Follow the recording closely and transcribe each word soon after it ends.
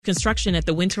Construction at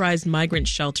the winterized migrant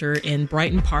shelter in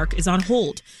Brighton Park is on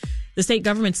hold. The state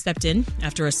government stepped in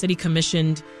after a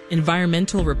city-commissioned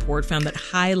environmental report found that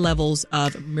high levels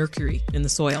of mercury in the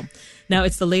soil. Now,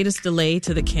 it's the latest delay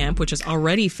to the camp, which has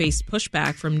already faced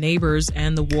pushback from neighbors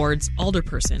and the ward's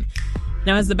alderperson.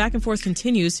 Now, as the back and forth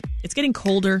continues, it's getting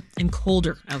colder and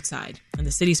colder outside, and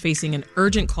the city's facing an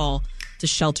urgent call to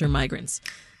shelter migrants.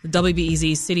 The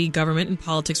WBEZ city government and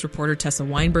politics reporter Tessa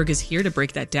Weinberg is here to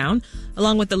break that down,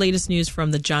 along with the latest news from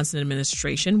the Johnson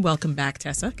administration. Welcome back,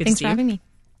 Tessa. Good Thanks to see you. Thanks for having me.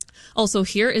 Also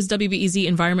here is WBEZ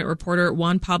environment reporter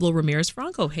Juan Pablo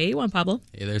Ramirez-Franco. Hey, Juan Pablo.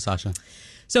 Hey there, Sasha.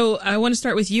 So I want to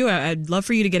start with you. I'd love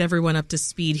for you to get everyone up to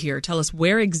speed here. Tell us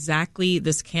where exactly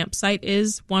this campsite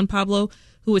is, Juan Pablo,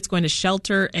 who it's going to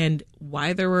shelter, and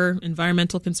why there were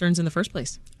environmental concerns in the first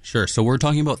place. Sure. So we're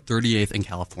talking about 38th in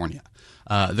California.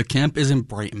 The camp is in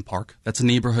Brighton Park. That's a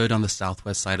neighborhood on the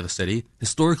southwest side of the city.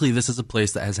 Historically, this is a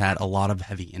place that has had a lot of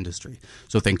heavy industry.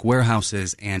 So think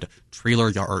warehouses and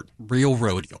railroad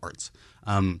yards.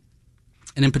 And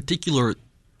in particular,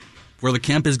 where the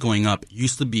camp is going up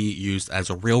used to be used as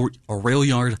a rail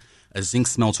yard, a zinc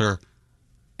smelter,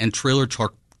 and trailer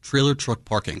truck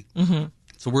parking. Mm-hmm.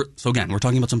 So again, we're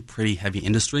talking about some pretty heavy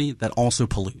industry that also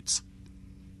pollutes.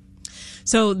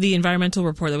 So the environmental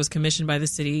report that was commissioned by the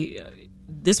city,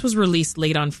 this was released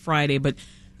late on Friday, but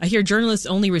I hear journalists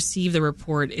only receive the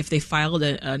report if they filed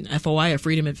an FOI, a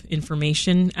Freedom of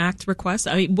Information Act request.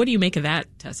 I mean, what do you make of that,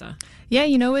 Tessa? Yeah,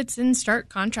 it's in stark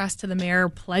contrast to the mayor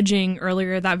pledging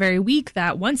earlier that very week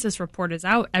that once this report is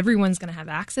out, everyone's going to have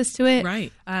access to it.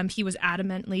 Right. He was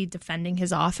adamantly defending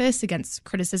his office against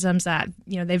criticisms that,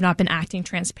 they've not been acting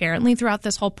transparently throughout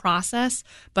this whole process.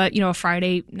 But, a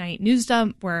Friday night news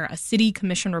dump where a city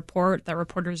commission report that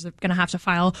reporters are going to have to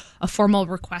file a formal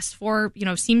request for,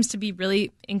 seems to be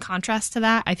really in contrast to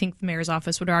that. I think the mayor's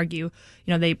office would argue,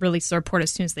 they released the report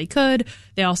as soon as they could.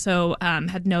 They also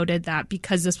had noted that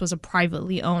because this was a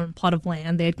privately owned plot of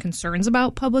land, they had concerns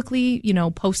about publicly,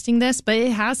 posting this, but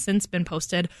it has since been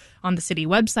posted on the city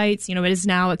websites. It is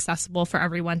now accessible for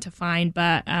everyone to find,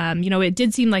 but, it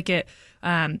did seem like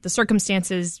the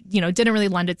circumstances, didn't really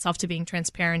lend itself to being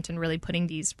transparent and really putting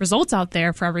these results out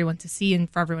there for everyone to see and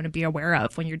for everyone to be aware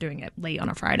of when you're doing it late on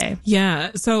a Friday.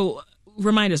 Yeah. So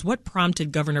remind us, what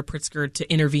prompted Governor Pritzker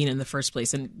to intervene in the first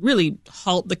place and really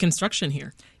halt the construction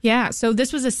here? Yeah, so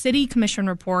this was a city commission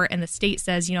report, and the state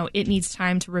says, it needs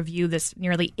time to review this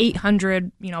nearly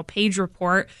 800, page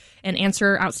report and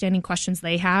answer outstanding questions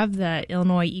they have. The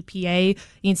Illinois EPA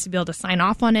needs to be able to sign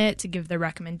off on it to give their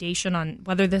recommendation on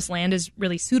whether this land is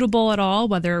really suitable at all,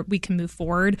 whether we can move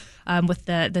forward with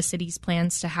the city's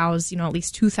plans to house, at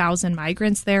least 2,000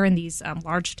 migrants there in these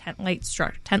large tent-like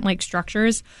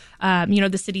structures.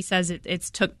 The city says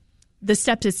the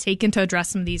steps it's taken to address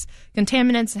some of these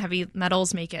contaminants and heavy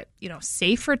metals make it,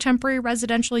 safe for temporary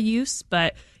residential use.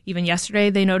 But even yesterday,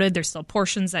 they noted there's still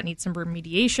portions that need some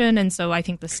remediation. And so I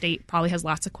think the state probably has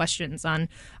lots of questions on,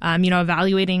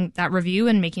 evaluating that review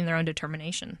and making their own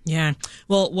determination. Yeah.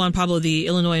 Well, Juan Pablo, the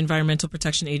Illinois Environmental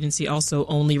Protection Agency also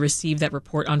only received that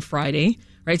report on Friday,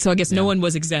 right? So I guess no one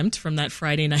was exempt from that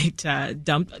Friday night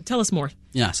dump. Tell us more.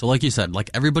 Yeah, so like you said, like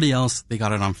everybody else, they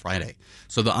got it on Friday.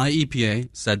 So the IEPA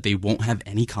said they won't have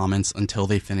any comments until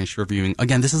they finish reviewing.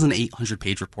 Again, this is an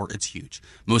 800-page report. It's huge.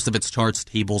 Most of it's charts,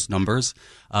 tables, numbers.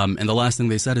 And the last thing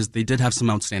they said is they did have some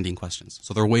outstanding questions.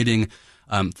 So they're waiting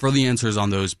for the answers on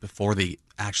those before they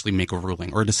actually make a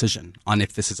ruling or a decision on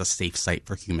if this is a safe site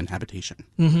for human habitation.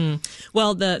 Mm-hmm.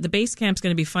 Well, the base camp's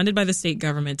going to be funded by the state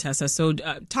government, Tessa. So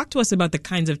talk to us about the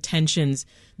kinds of tensions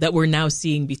that we're now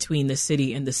seeing between the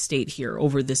city and the state here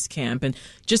over this camp and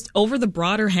just over the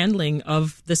broader handling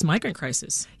of this migrant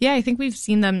crisis. Yeah, I think we've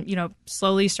seen them,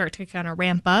 slowly start to kind of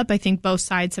ramp up. I think both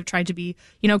sides have tried to be,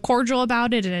 cordial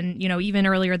about it. And, even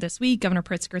earlier this week, Governor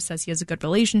Pritzker says he has a good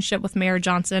relationship with Mayor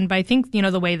Johnson. But I think,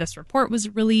 the way this report was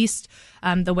released,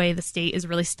 the way the state is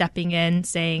really stepping in,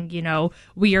 saying,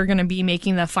 we are going to be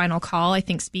making the final call, I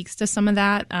think speaks to some of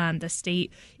that. The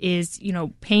state is,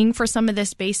 paying for some of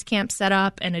this base camp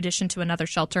setup in addition to another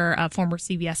shelter, former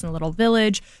CVS in a Little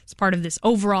Village. It's part of this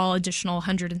overall additional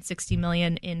 $160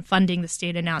 million in funding the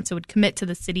state announced it would commit to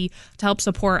the city to help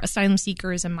support asylum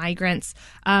seekers and migrants.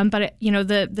 But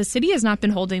the city has not been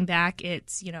holding back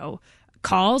its,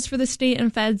 calls for the state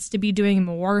and feds to be doing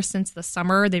more since the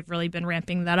summer. They've really been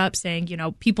ramping that up, saying,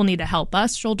 people need to help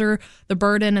us shoulder the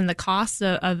burden and the costs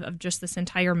of just this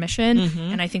entire mission.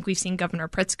 And I think we've seen Governor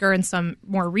Pritzker in some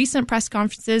more recent press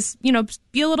conferences,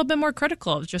 be a little bit more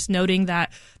critical of just noting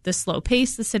that the slow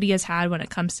pace the city has had when it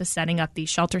comes to setting up these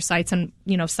shelter sites and,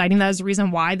 citing that as a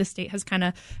reason why the state has kind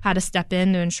of had to step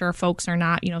in to ensure folks are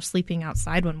not, sleeping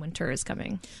outside when winter is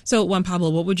coming. So, Juan Pablo,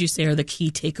 what would you say are the key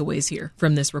takeaways here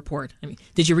from this report? I mean,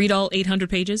 did you read all 800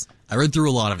 pages? I read through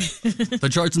a lot of it. The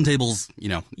charts and tables,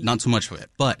 not so much of it.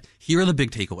 But here are the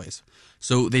big takeaways.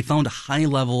 So they found high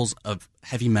levels of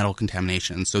heavy metal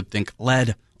contamination. So think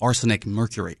lead, arsenic,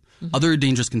 mercury. Other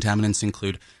dangerous contaminants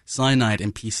include cyanide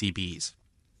and PCBs.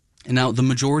 And now the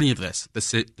majority of this, the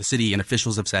city and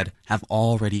officials have said, have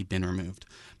already been removed.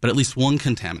 But at least one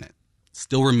contaminant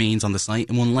still remains on the site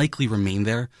and will likely remain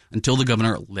there until the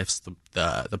governor lifts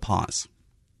the pause.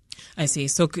 I see.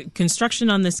 So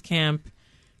construction on this camp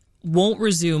won't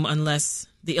resume unless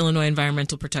the Illinois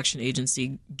Environmental Protection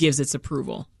Agency gives its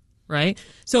approval, right?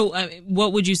 So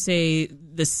what would you say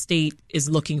the state is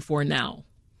looking for now?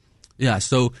 Yeah,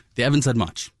 so they haven't said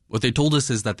much. What they told us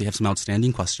is that they have some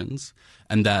outstanding questions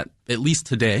and that at least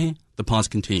today the pause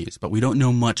continues, but we don't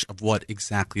know much of what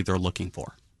exactly they're looking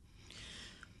for.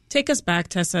 Take us back,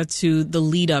 Tessa, to the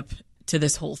lead up to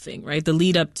this whole thing, right? The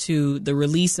lead up to the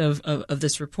release of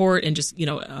this report and just,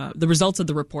 the results of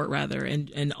the report, rather,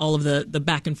 and all of the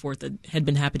back and forth that had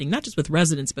been happening, not just with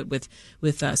residents, but with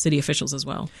city officials as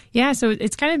well. Yeah, so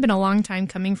it's kind of been a long time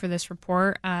coming for this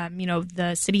report.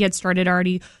 The city had started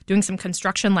already doing some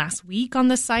construction last week on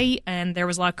the site, and there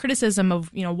was a lot of criticism of,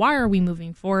 why are we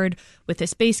moving forward with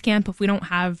this base camp if we don't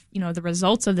have, the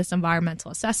results of this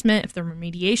environmental assessment, if the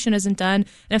remediation isn't done,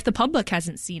 and if the public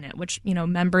hasn't seen it, which,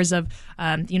 members of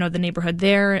the neighborhood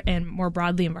there and more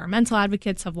broadly environmental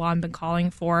advocates have long been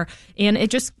calling for. And it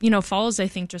just, follows, I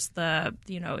think, just the,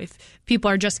 if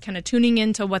people are just kind of tuning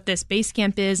into what this base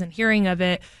camp is and hearing of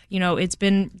it, there's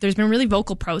been really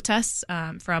vocal protests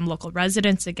from local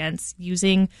residents against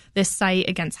using this site,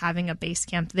 against having a base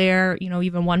camp there.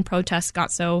 Even one protest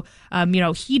got so,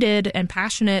 heated and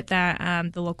passionate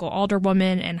that the local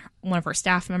alderwoman and one of her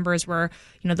staff members were,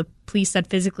 the police said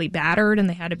physically battered and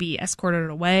they had to be escorted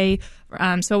away.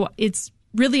 So it's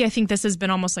really, I think this has been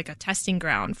almost like a testing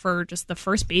ground for just the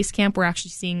first base camp we're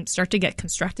actually seeing start to get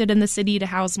constructed in the city to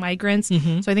house migrants.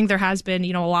 So I think there has been,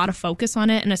 a lot of focus on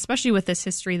it, and especially with this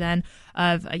history then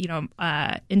of,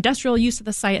 industrial use of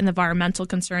the site and the environmental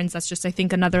concerns. That's just, I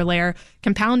think, another layer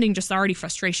compounding just already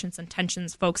frustrations and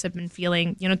tensions folks have been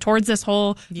feeling, towards this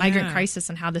whole migrant crisis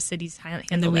and how the city's handled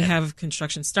it. And then we have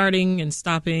construction starting and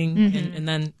stopping, and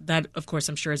then that, of course,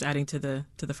 I'm sure is adding to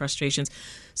the frustrations.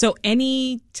 So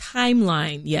any timeline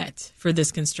yet for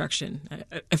this construction?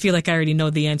 I feel like I already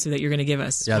know the answer that you're going to give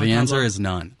us. Yeah, the answer is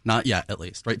none. Not yet, at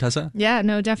least. Right, Tessa? Yeah,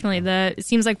 no, definitely. It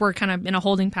seems like we're kind of in a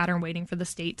holding pattern waiting for the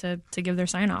state to give their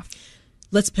sign off.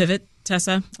 Let's pivot,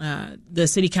 Tessa. The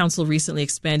city council recently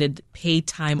expanded paid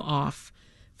time off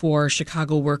for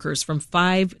Chicago workers from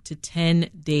 5 to 10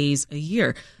 days a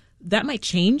year. That might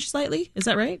change slightly. Is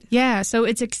that right? Yeah. So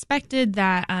it's expected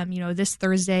that, this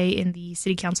Thursday in the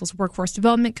City Council's Workforce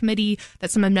Development Committee,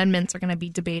 that some amendments are going to be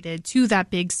debated to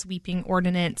that big sweeping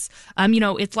ordinance.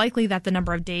 It's likely that the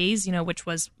number of days, which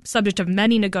was subject of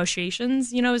many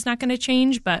negotiations, is not going to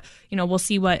change. But, we'll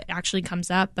see what actually comes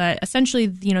up. But essentially,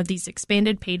 these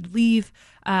expanded paid leave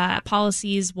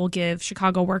policies will give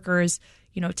Chicago workers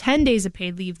 10 days of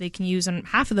paid leave they can use, and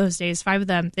half of those days, 5 of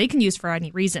them, they can use for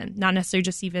any reason, not necessarily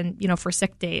just even, for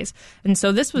sick days. And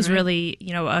so this was really,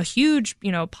 a huge,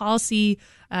 policy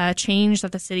change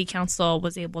that the city council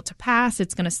was able to pass.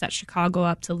 It's going to set Chicago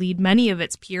up to lead many of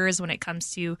its peers when it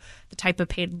comes to the type of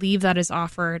paid leave that is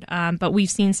offered. But we've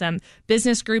seen some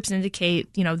business groups indicate,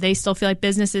 they still feel like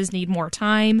businesses need more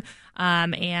time.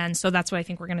 And so that's what I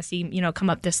think we're going to see, come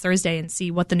up this Thursday and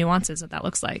see what the nuances of that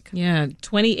looks like. Yeah,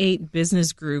 28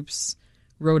 business groups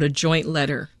wrote a joint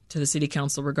letter to the city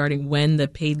council regarding when the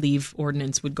paid leave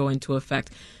ordinance would go into effect.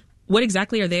 What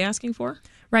exactly are they asking for?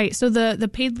 Right. So the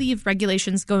paid leave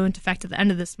regulations go into effect at the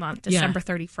end of this month, December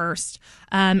 31st.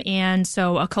 And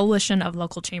so a coalition of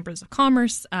local chambers of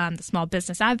commerce, the Small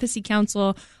Business Advocacy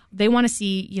Council, they want to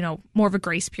see, more of a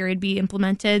grace period be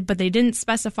implemented, but they didn't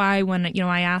specify when,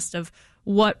 I asked of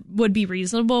what would be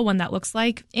reasonable when that looks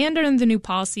like. And under the new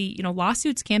policy,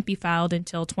 lawsuits can't be filed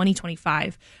until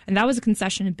 2025. And that was a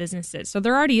concession to businesses. So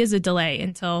there already is a delay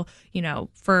until,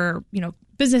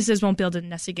 businesses won't be able to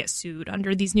necessarily get sued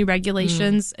under these new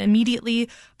regulations immediately.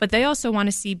 But they also want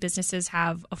to see businesses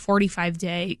have a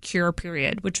 45-day cure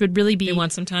period, which would really be... They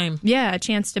want some time. Yeah, a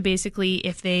chance to basically,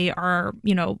 if they are,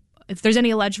 if there's any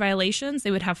alleged violations,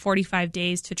 they would have 45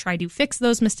 days to try to fix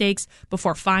those mistakes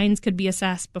before fines could be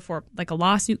assessed, before like a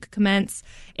lawsuit could commence.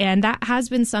 And that has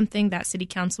been something that city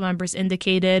council members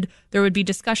indicated there would be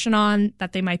discussion on,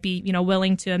 that they might be,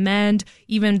 willing to amend.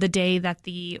 Even the day that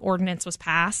the ordinance was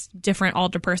passed, different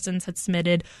alderpersons had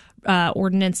submitted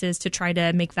ordinances to try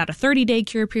to make that a 30-day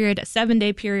cure period, a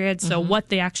 7-day period. So what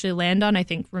they actually land on, I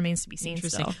think, remains to be seen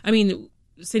still. I mean,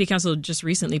 City Council just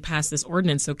recently passed this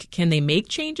ordinance, so can they make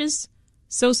changes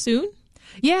so soon?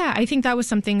 Yeah, I think that was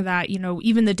something that,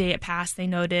 even the day it passed, they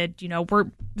noted,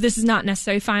 this is not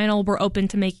necessarily final. We're open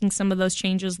to making some of those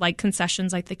changes, like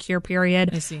concessions, like the cure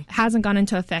period. I see. It hasn't gone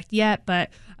into effect yet,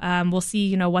 but we'll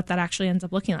see, what that actually ends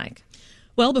up looking like.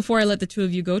 Well, before I let the two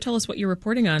of you go, tell us what you're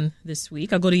reporting on this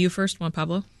week. I'll go to you first, Juan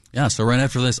Pablo. Yeah, so right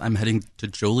after this, I'm heading to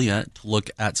Joliet to look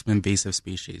at some invasive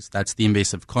species. That's the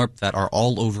invasive carp that are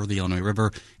all over the Illinois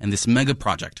River, and this mega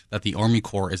project that the Army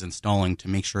Corps is installing to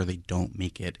make sure they don't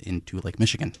make it into Lake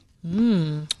Michigan.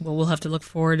 Well, we'll have to look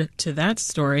forward to that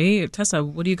story. Tessa,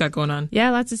 what do you got going on? Yeah,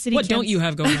 lots of city. What don't you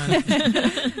have going on?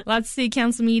 Lots of city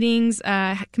council meetings,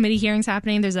 committee hearings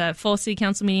happening. There's a full city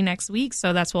council meeting next week,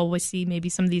 so that's where we'll see maybe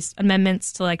some of these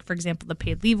amendments to, like, for example, the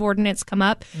paid leave ordinance come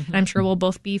up. And I'm sure we'll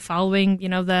both be following,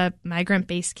 the migrant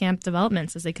base camp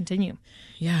developments as they continue.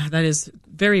 Yeah, that is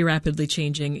very rapidly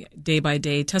changing day by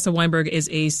day. Tessa Weinberg is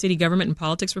a city government and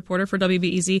politics reporter for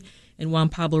WBEZ, and Juan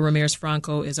Pablo Ramirez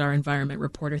Franco is our environment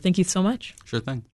reporter. Thank you so much. Sure thing.